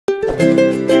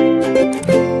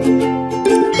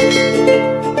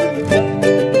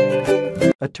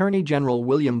Attorney General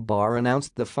William Barr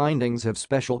announced the findings of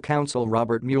Special Counsel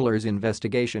Robert Mueller's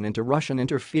investigation into Russian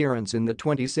interference in the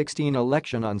 2016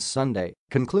 election on Sunday,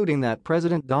 concluding that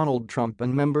President Donald Trump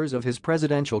and members of his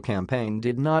presidential campaign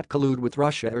did not collude with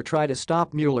Russia or try to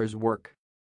stop Mueller's work.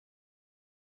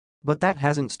 But that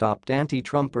hasn't stopped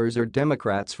anti-Trumpers or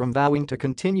Democrats from vowing to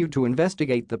continue to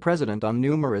investigate the president on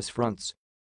numerous fronts.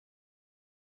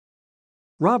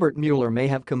 Robert Mueller may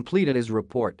have completed his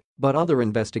report, but other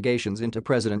investigations into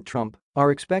President Trump are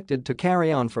expected to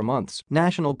carry on for months,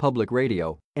 National Public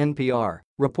Radio, NPR,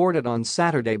 reported on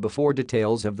Saturday before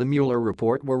details of the Mueller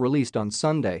report were released on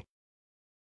Sunday.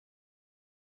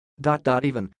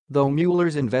 Even though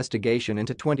Mueller's investigation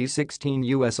into 2016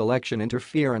 U.S. election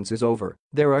interference is over,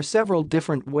 there are several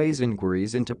different ways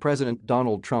inquiries into President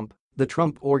Donald Trump, the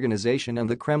Trump Organization and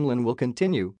the Kremlin will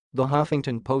continue, The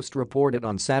Huffington Post reported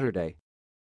on Saturday.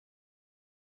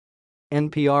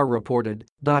 NPR reported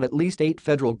that at least 8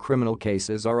 federal criminal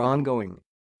cases are ongoing.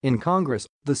 In Congress,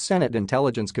 the Senate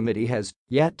Intelligence Committee has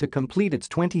yet to complete its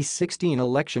 2016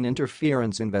 election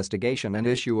interference investigation and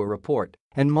issue a report,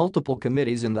 and multiple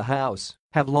committees in the House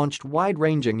have launched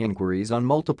wide-ranging inquiries on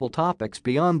multiple topics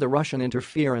beyond the Russian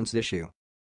interference issue.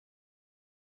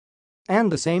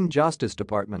 And the same Justice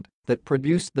Department that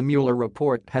produced the Mueller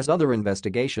report has other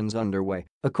investigations underway,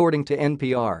 according to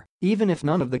NPR, even if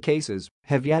none of the cases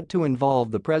have yet to involve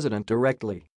the president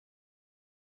directly.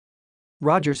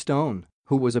 Roger Stone,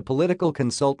 who was a political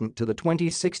consultant to the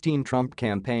 2016 Trump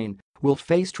campaign, will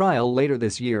face trial later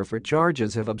this year for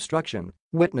charges of obstruction,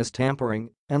 witness tampering,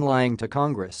 and lying to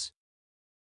Congress.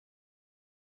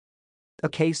 A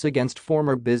case against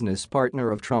former business partner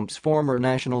of Trump's former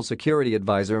national security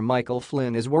advisor Michael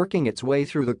Flynn is working its way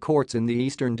through the courts in the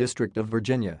Eastern District of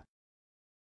Virginia.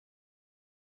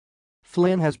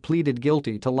 Flynn has pleaded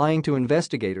guilty to lying to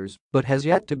investigators but has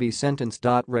yet to be sentenced.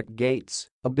 Rick Gates,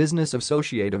 a business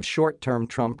associate of short-term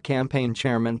Trump campaign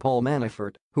chairman Paul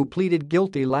Manafort, who pleaded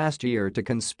guilty last year to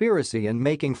conspiracy and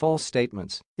making false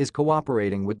statements, is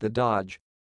cooperating with the DOJ.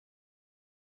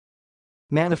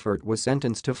 Manafort was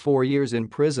sentenced to 4 years in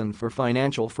prison for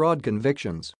financial fraud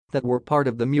convictions that were part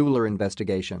of the Mueller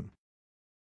investigation.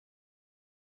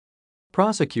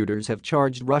 Prosecutors have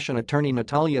charged Russian attorney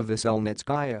Natalia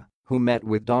Veselnitskaya, who met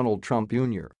with Donald Trump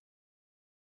Jr.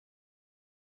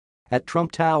 at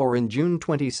Trump Tower in June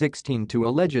 2016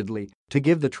 to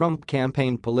give the Trump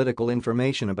campaign political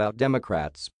information about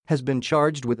Democrats, has been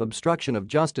charged with obstruction of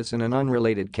justice in an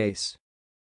unrelated case.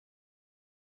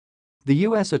 The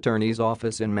U.S. Attorney's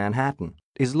Office in Manhattan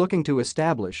is looking to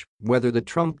establish whether the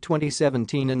Trump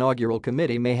 2017 inaugural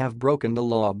committee may have broken the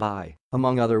law by,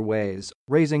 among other ways,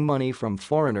 raising money from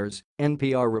foreigners,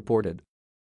 NPR reported.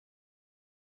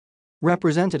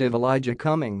 Representative Elijah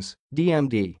Cummings,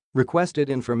 DMD, requested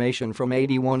information from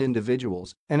 81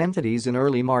 individuals and entities in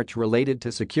early March related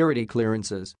to security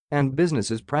clearances and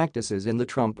businesses' practices in the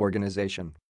Trump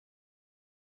Organization.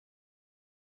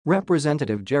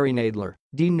 Representative Jerry Nadler,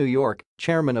 D. New York,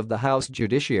 chairman of the House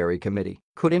Judiciary Committee,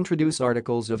 could introduce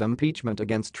articles of impeachment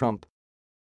against Trump.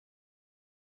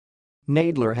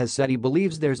 Nadler has said he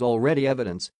believes there's already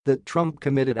evidence that Trump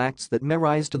committed acts that may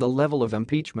rise to the level of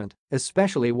impeachment,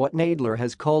 especially what Nadler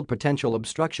has called potential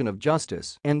obstruction of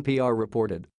justice, NPR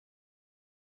reported.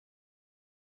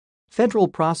 Federal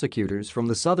prosecutors from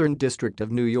the Southern District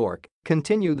of New York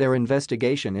continue their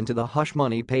investigation into the hush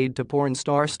money paid to porn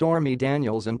star Stormy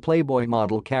Daniels and Playboy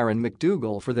model Karen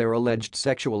McDougal for their alleged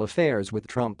sexual affairs with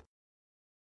Trump.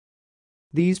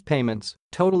 These payments,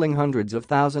 totaling hundreds of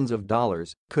thousands of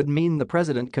dollars, could mean the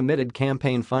president committed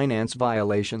campaign finance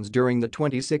violations during the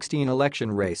 2016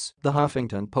 election race, The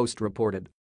Huffington Post reported.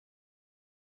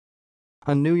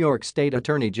 A New York State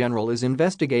Attorney General is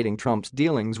investigating Trump's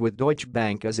dealings with Deutsche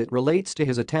Bank as it relates to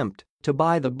his attempt to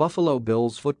buy the Buffalo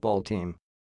Bills football team.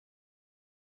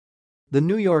 The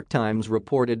New York Times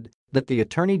reported that the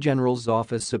Attorney General's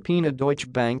office subpoenaed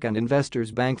Deutsche Bank and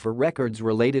Investors Bank for records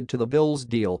related to the Bills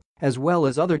deal, as well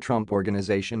as other Trump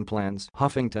Organization plans,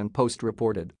 Huffington Post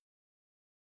reported.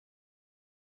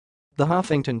 The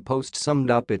Huffington Post summed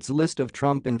up its list of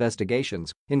Trump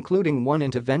investigations, including one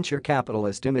into venture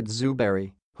capitalist Emmett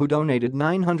Zuberi, who donated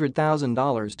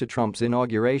 $900,000 to Trump's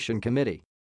inauguration committee.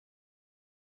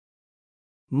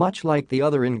 Much like the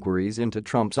other inquiries into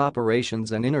Trump's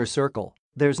operations and inner circle,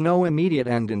 there's no immediate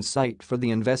end in sight for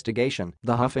the investigation,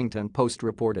 The Huffington Post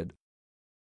reported.